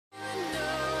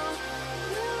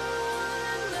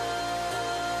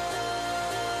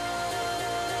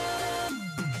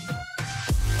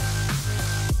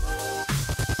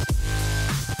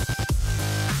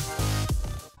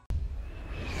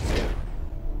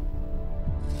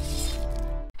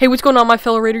Hey, what's going on, my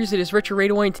fellow Raiders? It is Richard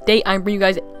Raidaway, and today I'm bringing you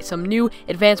guys some new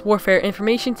Advanced Warfare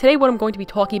information. Today, what I'm going to be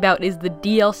talking about is the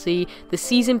DLC, the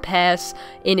Season Pass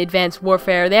in Advanced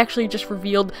Warfare. They actually just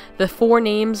revealed the 4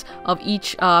 names of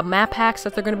each map packs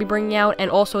that they're going to be bringing out,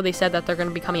 and also they said that they're going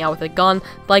to be coming out with a gun,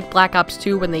 like Black Ops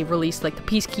 2 when they released like the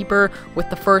Peacekeeper with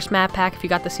the first map pack if you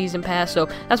got the Season Pass. So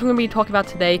that's what we're going to be talking about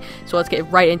today, so let's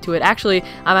get right into it. Actually,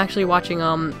 I'm actually watching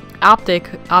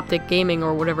Optic Gaming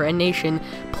or whatever, and Nation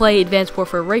play Advanced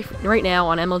Warfare right now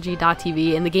on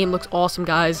MLG.TV, and the game looks awesome,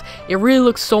 guys. It really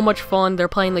looks so much fun. They're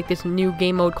playing like this new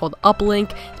game mode called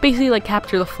Uplink. It's basically like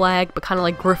Capture the Flag, but kind of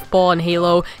like Griffball and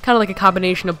Halo, kind of like a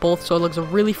combination of both, so it looks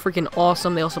really freaking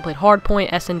awesome. They also played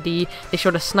Hardpoint, S&D, they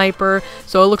showed a sniper,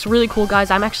 so it looks really cool, guys.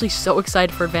 I'm actually so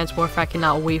excited for Advanced Warfare. I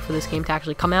cannot wait for this game to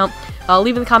actually come out.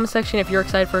 Leave in the comment section if you're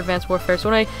excited for Advanced Warfare. So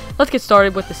anyway, let's get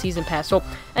started with the Season Pass. So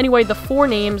anyway, the 4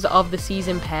 names of the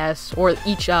Season Pass, or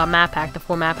each map pack, the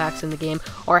 4 map packs in the game,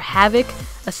 are Havoc,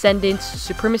 Ascendance,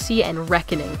 Supremacy, and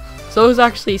Reckoning. So those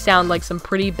actually sound like some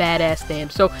pretty badass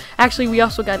names. So actually, we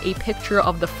also got a picture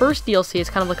of the first DLC. It's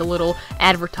kind of like a little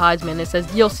advertisement. It says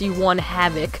DLC 1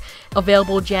 Havoc,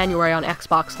 available January on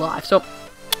Xbox Live. So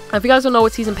if you guys don't know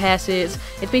what Season Pass is,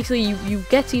 it's basically you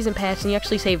get Season Pass and you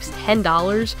actually save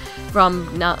 $10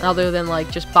 from not other than like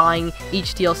just buying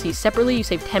each DLC separately. You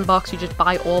save $10, you just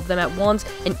buy all of them at once,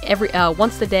 and every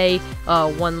once the day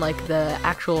when like the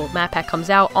actual map pack comes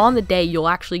out, on the day you'll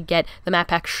actually get the map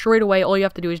pack straight away. All you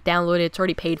have to do is download it, it's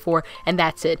already paid for, and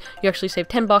that's it. You actually save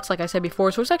 $10 like I said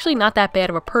before, so it's actually not that bad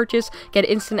of a purchase. Get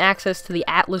instant access to the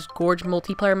Atlas Gorge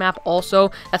multiplayer map also.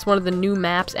 That's one of the new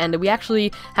maps, and we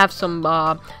actually have some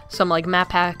like map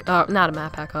pack, not a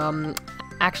map pack,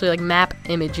 actually like map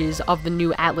images of the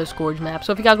new Atlas Gorge map.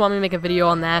 So if you guys want me to make a video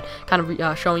on that, kind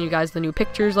of showing you guys the new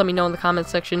pictures, let me know in the comments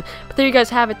section. But there you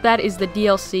guys have it. That is the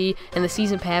DLC and the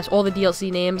Season Pass, all the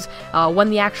DLC names.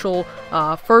 When the actual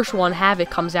first one,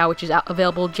 Havoc, comes out, which is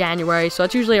available January, so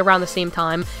it's usually around the same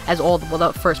time as all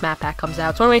the first map pack comes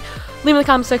out. So anyway, leave in the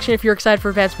comment section if you're excited for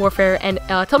Advanced Warfare, and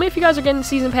tell me if you guys are getting the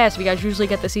Season Pass, if you guys usually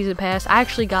get the Season Pass. I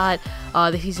actually got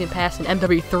the Season Pass in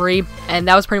MW3, and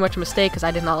that was pretty much a mistake because I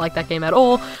did not like that game at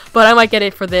all, but I might get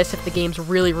it for this if the game's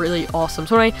really, really awesome.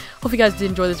 So anyway, hope you guys did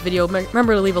enjoy this video.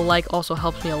 Remember to leave a like, also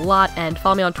helps me a lot, and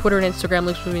follow me on Twitter and Instagram,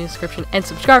 links will be in the description, and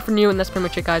subscribe for new, and that's pretty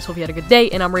much it, guys. Hope you had a good day,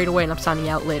 and I'm Raidaway, and I'm signing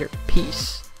out later.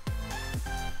 Peace.